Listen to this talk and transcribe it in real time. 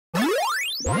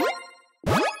Hello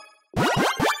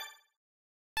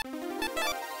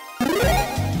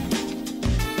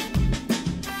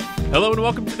and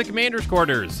welcome to the Commander's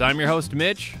Quarters. I'm your host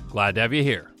Mitch, glad to have you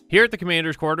here. Here at the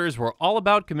Commander's Quarters, we're all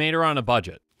about Commander on a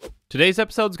budget. Today's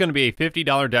episode is going to be a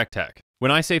 $50 deck tech. When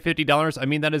I say $50, I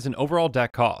mean that is an overall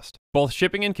deck cost. Both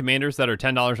shipping and commanders that are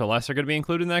 $10 or less are going to be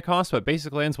included in that cost, but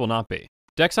basic lands will not be.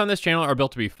 Decks on this channel are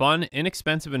built to be fun,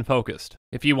 inexpensive, and focused.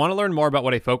 If you want to learn more about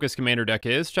what a focused commander deck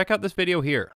is, check out this video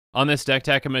here. On this deck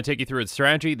tech, I'm going to take you through its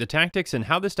strategy, the tactics, and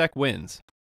how this deck wins.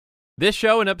 This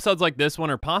show and episodes like this one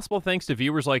are possible thanks to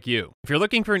viewers like you. If you're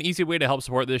looking for an easy way to help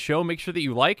support this show, make sure that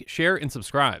you like, share, and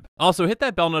subscribe. Also, hit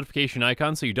that bell notification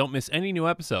icon so you don't miss any new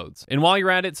episodes. And while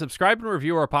you're at it, subscribe and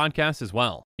review our podcast as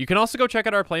well. You can also go check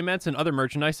out our playmats and other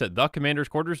merchandise at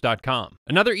thecommandersquarters.com.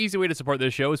 Another easy way to support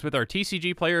this show is with our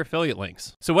TCGplayer affiliate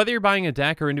links. So whether you're buying a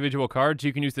deck or individual cards,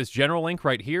 you can use this general link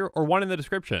right here or one in the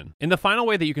description. And the final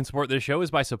way that you can support this show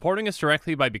is by supporting us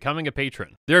directly by becoming a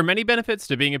patron. There are many benefits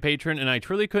to being a patron, and I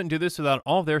truly couldn't do this without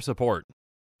all of their support.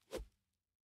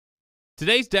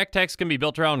 Today's deck techs can be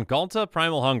built around Ghalta,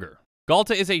 Primal Hunger.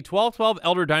 Ghalta is a 12/12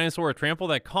 Elder Dinosaur with trample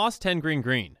that costs 10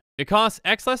 green. It costs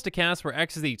X less to cast, where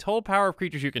X is the total power of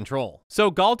creatures you control.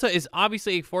 So Ghalta is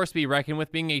obviously a force to be reckoned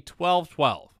with, being a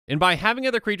 12/12. And by having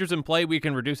other creatures in play, we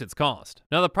can reduce its cost.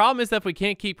 Now the problem is that if we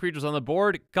can't keep creatures on the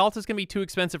board, Ghalta's going to be too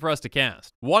expensive for us to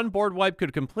cast. One board wipe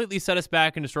could completely set us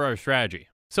back and destroy our strategy.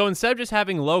 So instead of just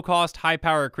having low-cost,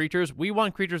 high-power creatures, we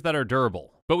want creatures that are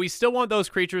durable. But we still want those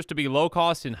creatures to be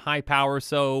low-cost and high-power,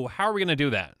 so how are we going to do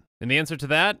that? And the answer to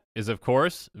that is, of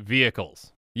course,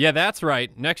 vehicles. Yeah, that's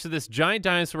right. Next to this giant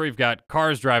dinosaur, we've got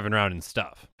cars driving around and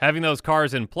stuff. Having those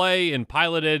cars in play and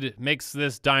piloted makes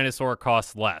this dinosaur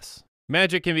cost less.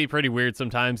 Magic can be pretty weird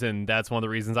sometimes, and that's one of the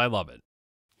reasons I love it.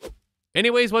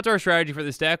 Anyways, what's our strategy for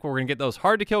this deck? We're going to get those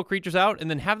hard-to-kill creatures out and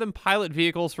then have them pilot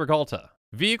vehicles for Ghalta.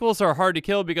 Vehicles are hard to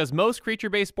kill because most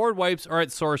creature-based board wipes are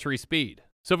at sorcery speed.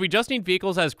 So if we just need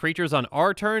vehicles as creatures on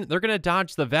our turn, they're going to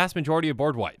dodge the vast majority of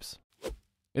board wipes.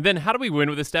 And then how do we win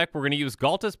with this deck? We're going to use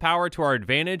Ghalta's power to our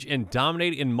advantage and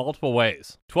dominate in multiple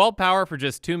ways. 12 power for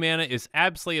just 2 mana is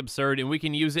absolutely absurd, and we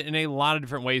can use it in a lot of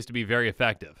different ways to be very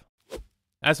effective.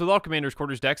 As with all Commander's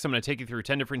Quarters decks, I'm going to take you through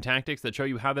 10 different tactics that show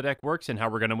you how the deck works and how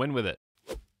we're going to win with it.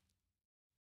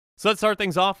 So let's start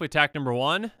things off with tack number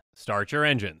 1, start your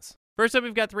engines. First up,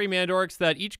 we've got 3 mana dorks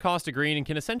that each cost a green and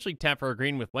can essentially tap for a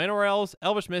green with Llanowar Elves,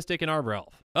 Elvish Mystic, and Arbor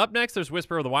Elf. Up next, there's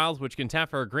Whisper of the Wilds, which can tap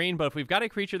for a green, but if we've got a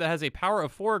creature that has a power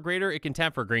of 4 or greater, it can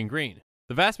tap for green.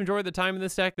 The vast majority of the time in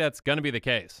this deck, that's going to be the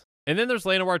case. And then there's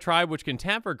Llanowar Tribe, which can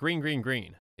tap for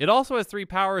green. It also has 3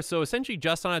 power, so essentially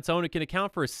just on its own, it can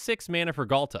account for 6 mana for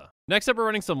Ghalta. Next up, we're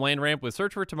running some land ramp with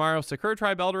Search for Tomorrow, Sakura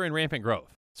Tribe Elder, and Rampant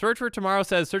Growth. Search for Tomorrow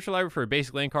says search your library for a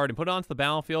basic land card and put it onto the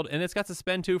battlefield, and it's got to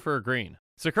spend 2 for a green.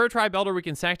 Sakura Tribe Elder we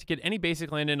can sack to get any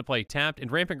basic land into play tapped, and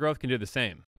Rampant Growth can do the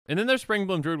same. And then there's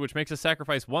Springbloom Druid, which makes us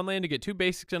sacrifice 1 land to get 2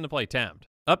 basics into play tapped.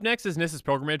 Up next is Nissa's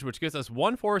Pilgrimage, which gets us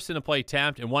 1 forest into play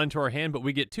tapped and 1 into our hand, but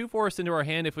we get 2 forests into our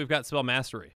hand if we've got Spell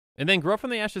Mastery. And then Grow from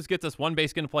the Ashes gets us 1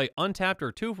 basic into play untapped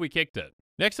or 2 if we kicked it.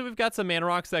 Next up, we've got some mana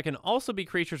rocks that can also be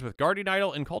creatures with Guardian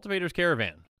Idol and Cultivator's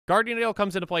Caravan. Guardian Idol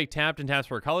comes into play tapped and taps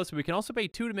for a color, so we can also pay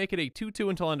 2 to make it a 2/2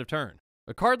 until end of turn.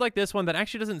 A card like this one that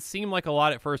actually doesn't seem like a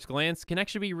lot at first glance can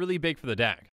actually be really big for the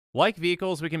deck. Like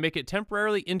vehicles, we can make it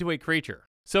temporarily into a creature.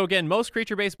 So again, most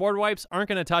creature-based board wipes aren't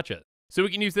going to touch it. So we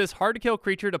can use this hard-to-kill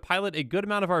creature to pilot a good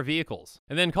amount of our vehicles.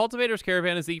 And then Cultivator's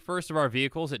Caravan is the first of our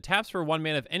vehicles. It taps for 1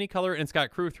 mana of any color and it's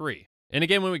got crew 3. And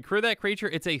again, when we crew that creature,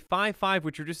 it's a 5/5,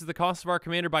 which reduces the cost of our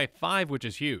commander by 5, which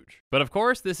is huge. But of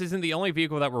course, this isn't the only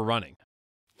vehicle that we're running.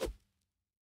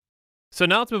 So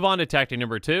now let's move on to tactic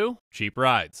number 2, cheap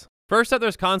rides. First up,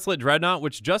 there's Consulate Dreadnought,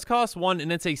 which just costs 1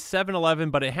 and it's a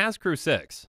 7/11, but it has crew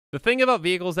 6. The thing about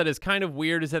vehicles that is kind of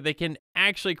weird is that they can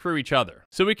actually crew each other.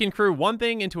 So we can crew one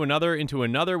thing into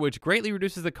another, which greatly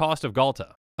reduces the cost of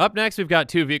Ghalta. Up next, we've got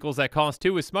 2 vehicles that cost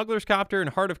 2 with Smuggler's Copter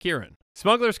and Heart of Kiran.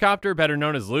 Smuggler's Copter, better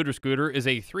known as Looter Scooter, is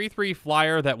a 3/3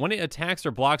 flyer that when it attacks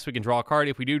or blocks, we can draw a card.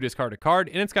 If we do, discard a card,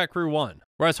 and it's got crew 1.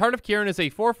 Whereas Heart of Kiran is a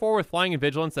 4/4 with Flying and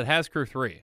Vigilance that has crew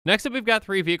 3. Next up, we've got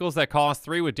 3 vehicles that cost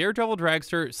 3 with Daredevil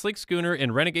Dragster, Sleek Schooner,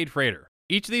 and Renegade Freighter.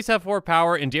 Each of these have 4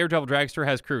 power, and Daredevil Dragster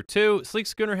has crew 2, Sleek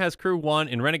Schooner has crew 1,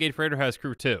 and Renegade Freighter has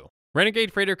crew 2.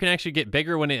 Renegade Freighter can actually get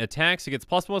bigger when it attacks. It gets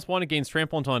 +1/+1 and gains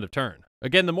trample until end of turn.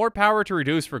 Again, the more power to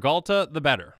reduce for Ghalta, the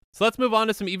better. So let's move on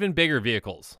to some even bigger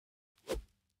vehicles.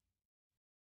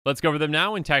 Let's go over them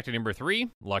now in tactic number 3,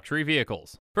 luxury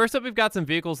vehicles. First up, we've got some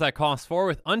vehicles that cost 4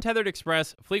 with Untethered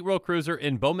Express, Fleet World Cruiser,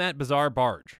 and Bomat Bazaar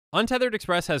Barge. Untethered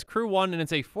Express has crew 1 and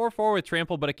it's a 4/4 with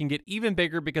trample, but it can get even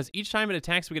bigger because each time it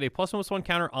attacks we get a +1/+1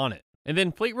 counter on it. And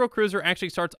then Fleet Wheel Cruiser actually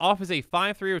starts off as a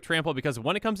 5/3 with trample because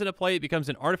when it comes into play, it becomes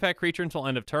an artifact creature until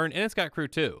end of turn, and it's got crew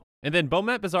 2. And then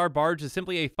Bomat Bazaar Barge is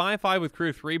simply a 5/5 with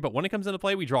crew 3, but when it comes into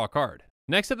play, we draw a card.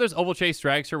 Next up, there's Oval Chase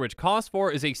Dragster, which costs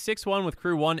 4, is a 6/1 with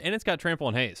crew 1, and it's got trample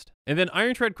and haste. And then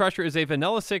Iron Tread Crusher is a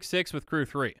vanilla 6/6 with crew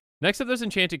 3. Next up, there's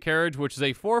Enchanted Carriage, which is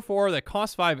a 4/4 that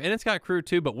costs 5, and it's got crew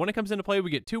 2, but when it comes into play, we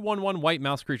get 2/1/1 white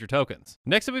mouse creature tokens.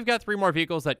 Next up, we've got 3 more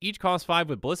vehicles that each cost 5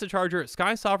 with Ballista Charger,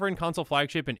 Sky Sovereign, Console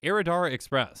Flagship, and Eridara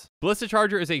Express. Ballista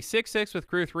Charger is a 6/6 with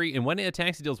crew 3, and when it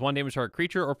attacks, it deals 1 damage to our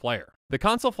creature or player. The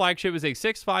Console Flagship is a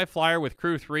 6/5 flyer with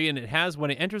crew 3, and it has,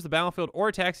 when it enters the battlefield or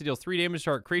attacks, it deals 3 damage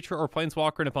to our creature or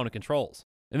planeswalker an opponent controls.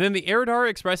 And then the Eridara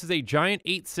Express is a giant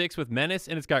 8/6 with Menace,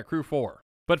 and it's got crew 4.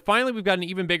 But finally, we've got an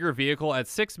even bigger vehicle at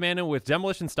 6 mana with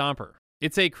Demolition Stomper.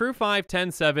 It's a crew 5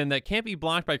 10/7 that can't be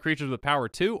blocked by creatures with power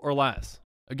 2 or less.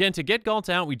 Again, to get Ghalta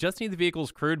out, we just need the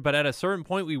vehicles crewed, but at a certain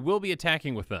point, we will be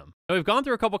attacking with them. Now, we've gone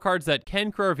through a couple cards that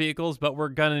can crew our vehicles, but we're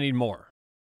gonna need more.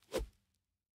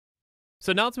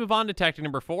 So now let's move on to tactic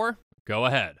number 4. Go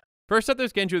ahead. First up,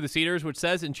 there's Genju of the Cedars, which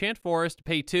says Enchant Forest,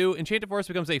 pay 2. Enchanted Forest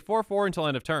becomes a 4/4 until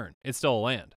end of turn. It's still a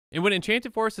land. And when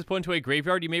Enchanted Forest is put into a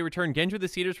graveyard, you may return Genju of the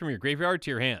Cedars from your graveyard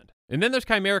to your hand. And then there's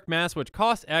Chimeric Mass, which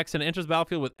costs X and enters the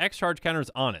battlefield with X charge counters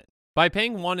on it. By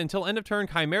paying 1 until end of turn,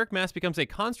 Chimeric Mass becomes a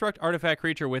construct artifact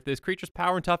creature with this creature's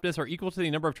power and toughness are equal to the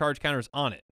number of charge counters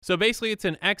on it. So basically, it's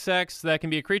an XX that can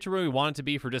be a creature when we want it to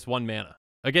be for just 1 mana.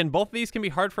 Again, both of these can be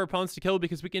hard for opponents to kill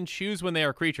because we can choose when they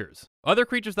are creatures. Other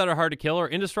creatures that are hard to kill are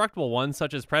indestructible ones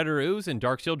such as Predator Ooze and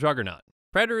Darksteel Juggernaut.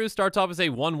 Predator Ooze starts off as a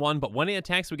 1/1, but when it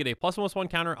attacks, we get a +1/+1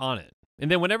 counter on it.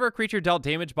 And then whenever a creature dealt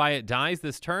damage by it dies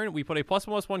this turn, we put a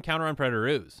 +1/+1 counter on Predator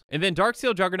Ooze. And then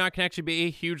Darksteel Juggernaut can actually be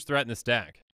a huge threat in this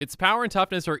deck. Its power and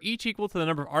toughness are each equal to the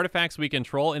number of artifacts we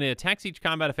control, and it attacks each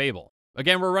combat of Fable.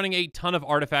 Again, we're running a ton of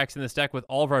artifacts in this deck with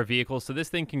all of our vehicles, so this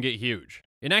thing can get huge.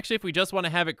 And actually, if we just want to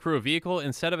have it crew a vehicle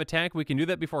instead of attack, we can do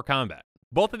that before combat.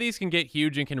 Both of these can get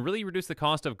huge and can really reduce the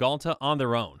cost of Ghalta on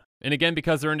their own. And again,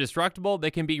 because they're indestructible,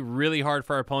 they can be really hard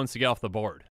for our opponents to get off the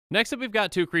board. Next up, we've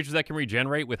got 2 creatures that can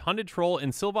regenerate with Hunted Troll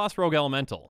and Sylvaas Rogue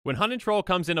Elemental. When Hunted Troll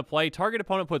comes into play, target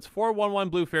opponent puts 4 1/1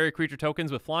 blue fairy creature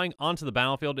tokens with flying onto the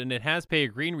battlefield, and it has pay a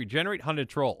green regenerate Hunted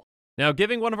Troll. Now,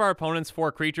 giving one of our opponents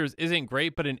 4 creatures isn't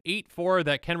great, but an 8/4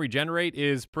 that can regenerate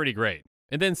is pretty great.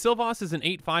 And then Sylvaas is an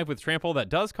 8/5 with trample that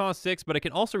does cost 6, but it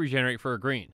can also regenerate for a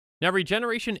green. Now,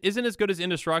 regeneration isn't as good as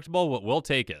indestructible, but we'll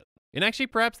take it. And actually,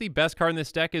 perhaps the best card in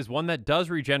this deck is one that does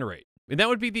regenerate. And that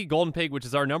would be the Golden Pig, which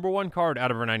is our #1 card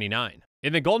out of our 99.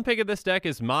 And the Golden Pig of this deck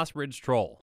is Mossbridge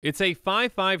Troll. It's a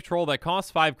 5/5 troll that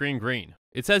costs 5 green.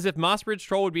 It says if Mossbridge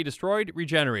Troll would be destroyed,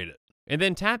 regenerate it. And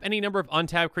then tap any number of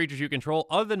untapped creatures you control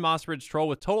other than Mossbridge Troll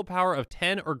with total power of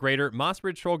 10 or greater.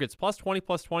 Mossbridge Troll gets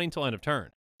 +20/+20 until end of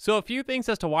turn. So a few things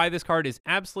as to why this card is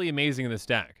absolutely amazing in this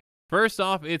deck. First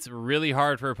off, it's really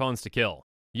hard for opponents to kill.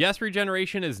 Yes,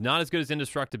 regeneration is not as good as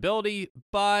indestructibility,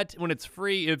 but when it's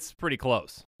free, it's pretty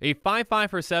close. A 5/5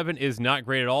 for 7 is not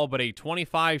great at all, but a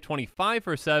 25/25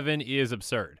 for 7 is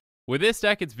absurd. With this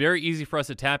deck, it's very easy for us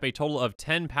to tap a total of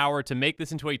 10 power to make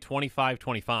this into a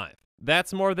 25/25.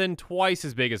 That's more than twice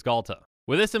as big as Ghalta.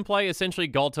 With this in play, essentially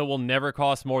Ghalta will never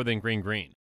cost more than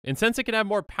green. And since it can have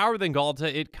more power than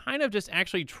Ghalta, it kind of just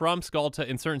actually trumps Ghalta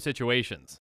in certain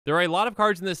situations. There are a lot of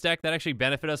cards in this deck that actually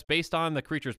benefit us based on the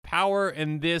creature's power,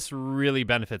 and this really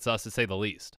benefits us to say the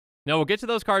least. Now, we'll get to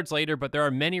those cards later, but there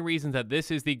are many reasons that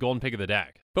this is the Golden Pig of the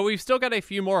deck. But we've still got a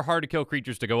few more hard-to-kill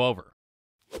creatures to go over.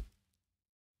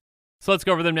 So let's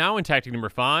go over them now in tactic number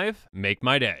 5, Make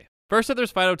My Day. First up,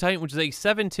 there's Phytotitan, which is a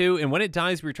 7/2, and when it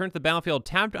dies, we return to the battlefield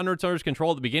tapped under its owner's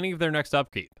control at the beginning of their next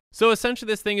upkeep. So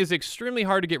essentially, this thing is extremely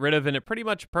hard to get rid of, and it pretty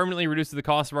much permanently reduces the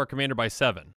cost of our commander by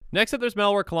 7. Next up, there's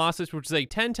Malware Colossus, which is a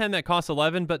 10/10 that costs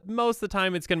 11, but most of the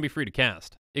time, it's going to be free to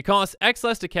cast. It costs X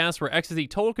less to cast, where X is the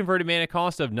total converted mana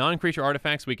cost of non-creature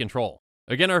artifacts we control.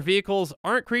 Again, our vehicles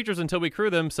aren't creatures until we crew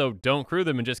them, so don't crew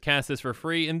them and just cast this for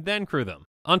free and then crew them.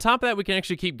 On top of that, we can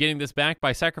actually keep getting this back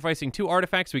by sacrificing 2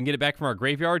 artifacts so we can get it back from our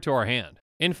graveyard to our hand.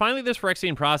 And finally, there's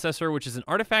Phyrexian Processor, which is an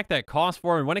artifact that costs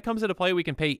 4, and when it comes into play, we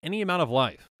can pay any amount of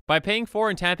life. By paying 4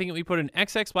 and tapping it, we put an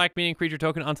XX Black Meaning creature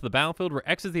token onto the battlefield, where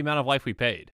X is the amount of life we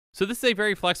paid. So this is a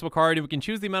very flexible card, and we can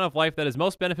choose the amount of life that is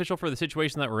most beneficial for the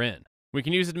situation that we're in. We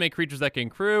can use it to make creatures that can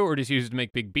crew, or just use it to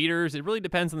make big beaters. It really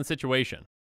depends on the situation.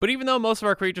 But even though most of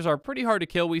our creatures are pretty hard to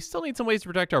kill, we still need some ways to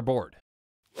protect our board.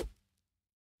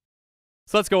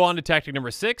 So let's go on to tactic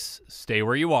number 6, Stay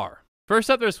Where You Are. First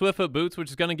up, there's Swiftfoot Boots, which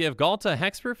is going to give Ghalta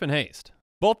Hexproof and Haste.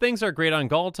 Both things are great on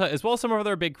Ghalta, as well as some of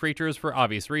other big creatures for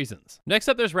obvious reasons. Next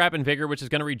up, there's Rapid Vigor, which is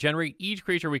going to regenerate each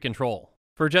creature we control.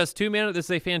 For just 2 mana, this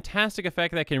is a fantastic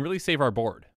effect that can really save our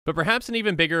board. But perhaps an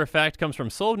even bigger effect comes from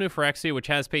Soul of New Phyrexia, which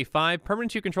has pay 5,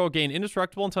 permanents you control gain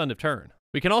indestructible until end of turn.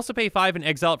 We can also pay 5 and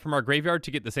exile it from our graveyard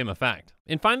to get the same effect.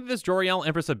 And finally, there's Joriel,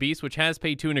 Empress of Beasts, which has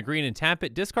pay 2 and a green and tap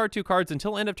it, discard 2 cards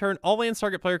until end of turn. All lands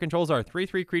target player controls are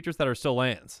 3/3 creatures that are still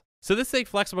lands. So this is a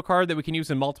flexible card that we can use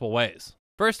in multiple ways.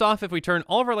 First off, if we turn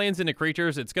all of our lands into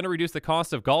creatures, it's going to reduce the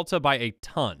cost of Ghalta by a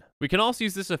ton. We can also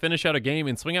use this to finish out a game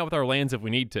and swing out with our lands if we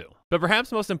need to. But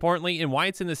perhaps most importantly, and why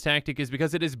it's in this tactic, is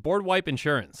because it is board wipe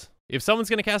insurance. If someone's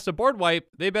going to cast a board wipe,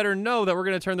 they better know that we're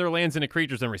going to turn their lands into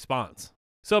creatures in response.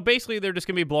 So basically, they're just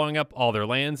going to be blowing up all their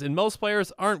lands, and most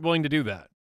players aren't willing to do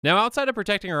that. Now, outside of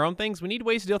protecting our own things, we need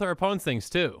ways to deal with our opponent's things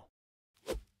too.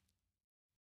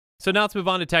 So now let's move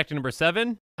on to tactic number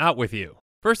 7, out with you.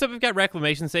 First up, we've got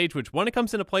Reclamation Sage, which when it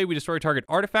comes into play, we destroy target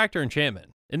artifact or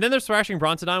enchantment. And then there's Thrashing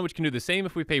Brontodon, which can do the same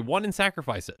if we pay 1 and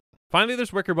sacrifice it. Finally,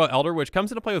 there's Wickerbow Elder, which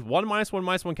comes into play with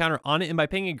 1/1/1 counter on it, and by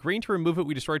paying a green to remove it,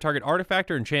 we destroy target artifact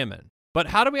or enchantment. But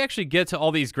how do we actually get to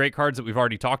all these great cards that we've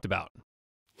already talked about?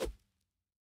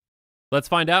 Let's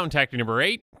find out in tactic number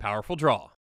 8, Powerful Draw.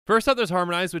 First up, there's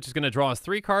Harmonize, which is going to draw us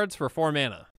 3 cards for 4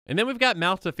 mana. And then we've got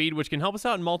Mouth to Feed, which can help us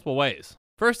out in multiple ways.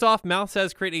 First off, Mouth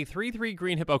says create a 3/3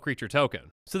 green hippo creature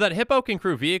token, so that hippo can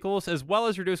crew vehicles as well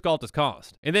as reduce Ghalta's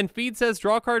cost. And then Feed says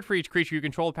draw a card for each creature you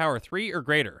control with power 3 or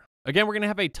greater. Again, we're going to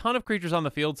have a ton of creatures on the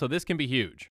field, so this can be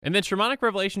huge. And then Shamanic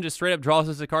Revelation just straight up draws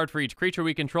us a card for each creature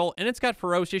we control, and it's got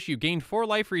Ferocious. You gain 4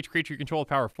 life for each creature you control with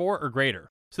power 4 or greater.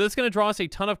 So this is going to draw us a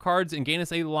ton of cards and gain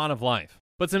us a lot of life.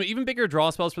 But some even bigger draw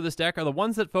spells for this deck are the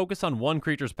ones that focus on one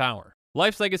creature's power.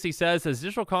 Life's Legacy says, as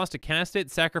additional cost to cast it,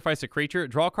 sacrifice a creature,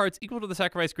 draw cards equal to the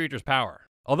sacrificed creature's power.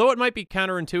 Although it might be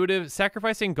counterintuitive,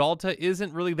 sacrificing Ghalta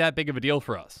isn't really that big of a deal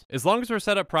for us. As long as we're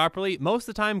set up properly, most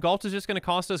of the time Ghalta's just going to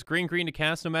cost us green to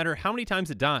cast no matter how many times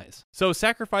it dies. So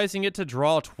sacrificing it to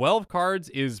draw 12 cards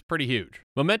is pretty huge.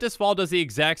 Momentous Fall does the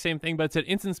exact same thing, but it's at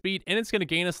instant speed, and it's going to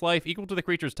gain us life equal to the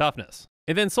creature's toughness.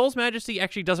 And then Soul's Majesty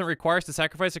actually doesn't require us to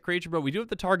sacrifice a creature, but we do have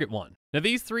to target one. Now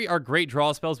these 3 are great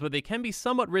draw spells, but they can be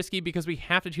somewhat risky because we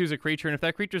have to choose a creature, and if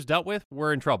that creature's dealt with,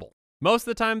 we're in trouble. Most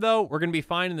of the time though, we're going to be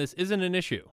fine and this isn't an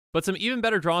issue. But some even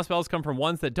better draw spells come from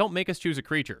ones that don't make us choose a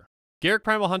creature. Garruk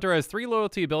Primal Hunter has 3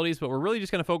 loyalty abilities, but we're really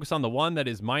just going to focus on the one that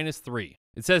is -3.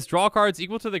 It says draw cards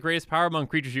equal to the greatest power among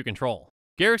creatures you control.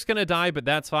 Garruk's going to die, but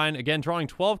that's fine. Again, drawing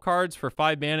 12 cards for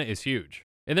 5 mana is huge.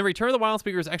 And then Return of the Wild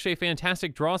Speaker is actually a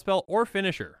fantastic draw spell or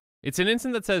finisher. It's an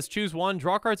instant that says choose one,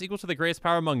 draw cards equal to the greatest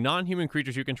power among non-human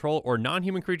creatures you control, or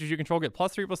non-human creatures you control get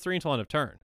 +3/+3 until end of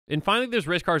turn. And finally, there's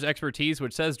Rishkar's Expertise,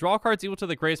 which says draw cards equal to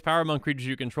the greatest power among creatures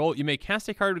you control. You may cast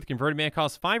a card with converted mana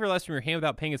cost 5 or less from your hand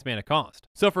without paying its mana cost.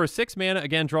 So for 6 mana,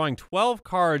 again, drawing 12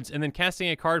 cards and then casting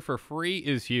a card for free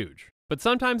is huge. But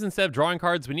sometimes instead of drawing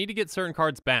cards, we need to get certain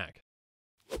cards back.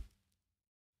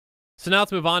 So now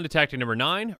let's move on to tactic number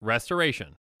 9,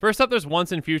 Restoration. First up, there's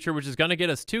Once in Future, which is going to get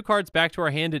us 2 cards back to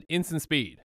our hand at instant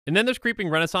speed. And then there's Creeping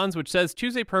Renaissance, which says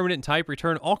choose a permanent type,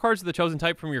 return all cards of the chosen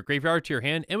type from your graveyard to your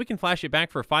hand, and we can flash it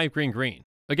back for 5 green.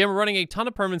 Again, we're running a ton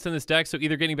of permanents in this deck, so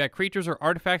either getting back creatures or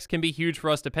artifacts can be huge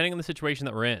for us depending on the situation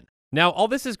that we're in. Now, all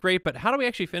this is great, but how do we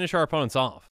actually finish our opponents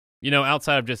off? You know,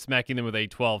 outside of just smacking them with a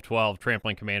 12/12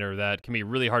 trampling commander that can be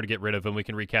really hard to get rid of and we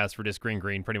can recast for just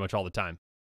green pretty much all the time.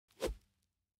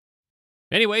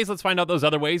 Anyways, let's find out those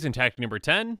other ways in tactic number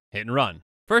 10, Hit and Run.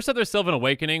 First up, there's Sylvan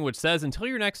Awakening, which says until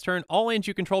your next turn, all lands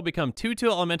you control become 2/2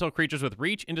 elemental creatures with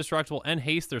reach, indestructible, and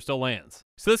haste. They're still lands.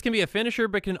 So this can be a finisher,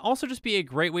 but can also just be a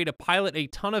great way to pilot a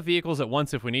ton of vehicles at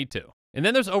once if we need to. And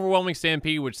then there's Overwhelming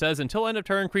Stampede, which says until end of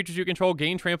turn, creatures you control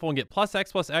gain trample and get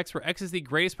 +X/+X, where X is the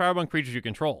greatest power among creatures you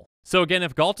control. So again,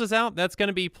 if Ghalta's out, that's going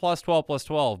to be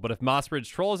 +12/+12, but if Mossbridge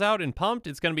Troll is out and pumped,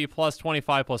 it's going to be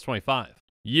 +25/+25.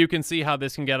 You can see how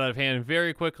this can get out of hand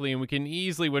very quickly, and we can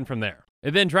easily win from there.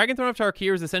 And then Dragon Throne of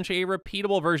Tarkir is essentially a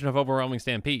repeatable version of Overwhelming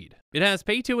Stampede. It has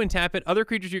pay 2 and tap it, other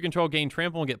creatures you control gain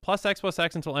trample and get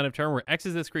 +X/+X until end of turn, where X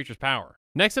is this creature's power.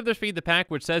 Next up, there's Feed the Pack,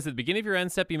 which says at the beginning of your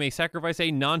end step, you may sacrifice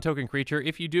a non-token creature.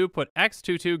 If you do, put X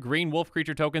 2/2 green wolf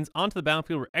creature tokens onto the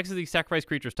battlefield, where X is the sacrificed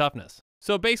creature's toughness.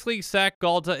 So basically, sack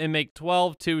Ghalta and make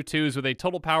 12 2/2s with a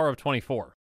total power of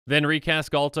 24. Then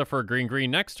recast Ghalta for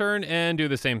green next turn and do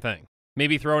the same thing.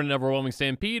 Maybe throw in an Overwhelming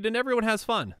Stampede and everyone has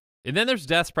fun. And then there's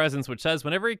Death's Presence, which says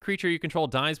whenever a creature you control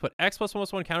dies, put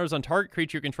X+1/+1 counters on target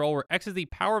creature you control, where X is the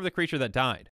power of the creature that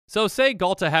died. So say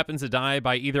Ghalta happens to die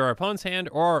by either our opponent's hand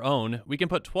or our own, we can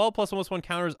put 12+1/+1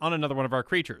 counters on another one of our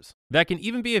creatures. That can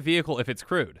even be a vehicle if it's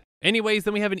crewed. Anyways,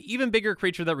 then we have an even bigger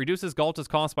creature that reduces Ghalta's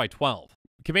cost by 12.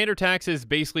 Commander Tax is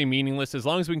basically meaningless as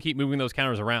long as we can keep moving those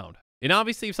counters around. And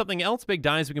obviously, if something else big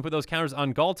dies, we can put those counters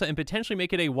on Ghalta and potentially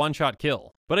make it a one-shot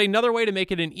kill. But another way to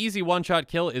make it an easy one-shot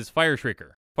kill is Fire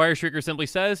Shrieker. Fire Shrieker simply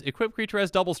says, equip creature as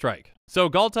double strike.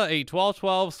 So Ghalta, a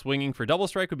 12/12, swinging for double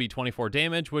strike would be 24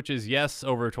 damage, which is yes,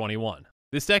 over 21.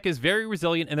 This deck is very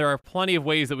resilient, and there are plenty of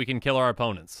ways that we can kill our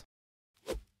opponents.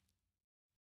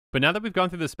 But now that we've gone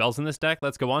through the spells in this deck,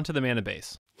 let's go on to the mana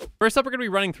base. First up, we're going to be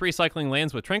running 3 cycling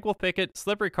lands with Tranquil Thicket,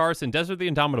 Slippery Karst, and Desert the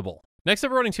Indomitable. Next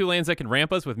up, we're running 2 lands that can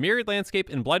ramp us with Myriad Landscape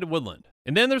and Blighted Woodland.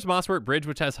 And then there's Mosswort Bridge,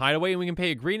 which has Hideaway, and we can pay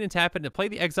a green and tap it to play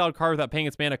the exiled card without paying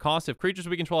its mana cost if creatures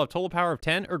we control have total power of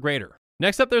 10 or greater.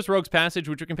 Next up, there's Rogue's Passage,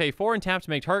 which we can pay 4 and tap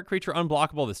to make target creature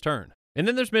unblockable this turn. And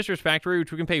then there's Mistress Factory,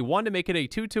 which we can pay 1 to make it a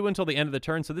 2/2 until the end of the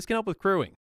turn, so this can help with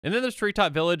crewing. And then there's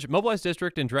Treetop Village, Mobilized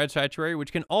District, and Dread Sanctuary,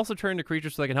 which can also turn into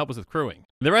creatures so they can help us with crewing.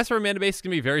 The rest of our mana base is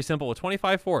going to be very simple with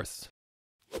 25 forests.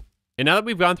 And now that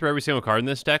we've gone through every single card in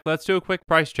this deck, let's do a quick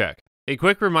price check. A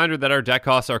quick reminder that our deck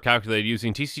costs are calculated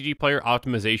using TCGplayer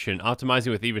optimization,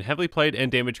 optimizing with even heavily played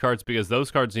and damaged cards because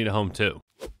those cards need a home too.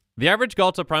 The average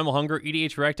Ghalta Primal Hunger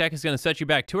EDH Rec deck is going to set you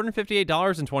back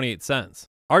 $258.28.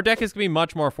 Our deck is going to be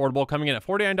much more affordable, coming in at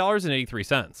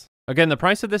 $49.83. Again, the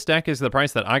price of this deck is the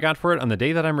price that I got for it on the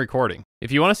day that I'm recording.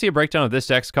 If you want to see a breakdown of this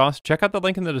deck's cost, check out the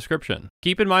link in the description.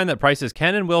 Keep in mind that prices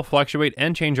can and will fluctuate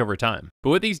and change over time. But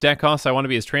with these deck costs, I want to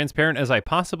be as transparent as I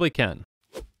possibly can.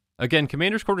 Again,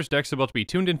 Commander's Quarters decks are built to be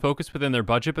tuned and focused within their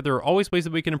budget, but there are always ways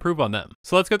that we can improve on them.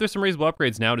 So let's go through some reasonable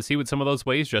upgrades now to see what some of those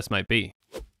ways just might be.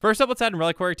 First up, let's add in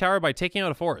Reliquary Tower by taking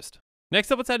out a forest.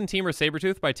 Next up, let's add in Temur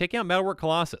Sabertooth by taking out Metalwork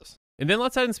Colossus. And then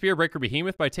let's add in Spearbreaker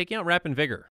Behemoth by taking out Rapid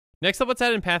Vigor. Next up, let's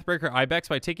add in Pathbreaker Ibex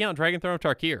by taking out Dragon Throne of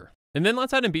Tarkir. And then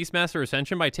let's add in Beastmaster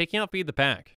Ascension by taking out Feed the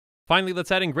Pack. Finally, let's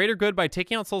add in Greater Good by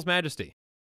taking out Soul's Majesty.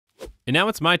 And now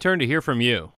it's my turn to hear from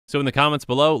you. So in the comments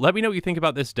below, let me know what you think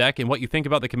about this deck and what you think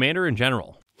about the Commander in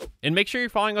general. And make sure you're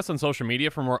following us on social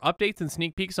media for more updates and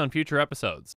sneak peeks on future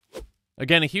episodes.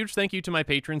 Again, a huge thank you to my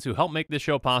patrons who help make this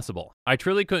show possible. I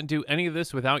truly couldn't do any of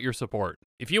this without your support.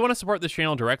 If you want to support this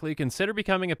channel directly, consider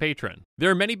becoming a patron. There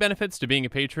are many benefits to being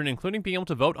a patron, including being able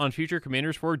to vote on future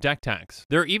commanders for deck techs.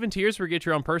 There are even tiers where you get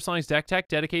your own personalized deck tech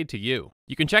dedicated to you.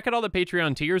 You can check out all the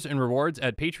Patreon tiers and rewards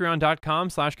at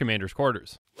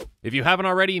patreon.com/commandersquarters. If you haven't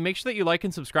already, make sure that you like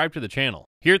and subscribe to the channel.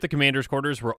 Here at the Commander's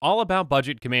Quarters, we're all about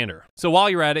budget Commander. So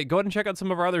while you're at it, go ahead and check out some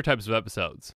of our other types of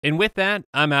episodes. And with that,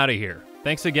 I'm out of here.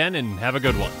 Thanks again and have a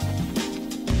good one.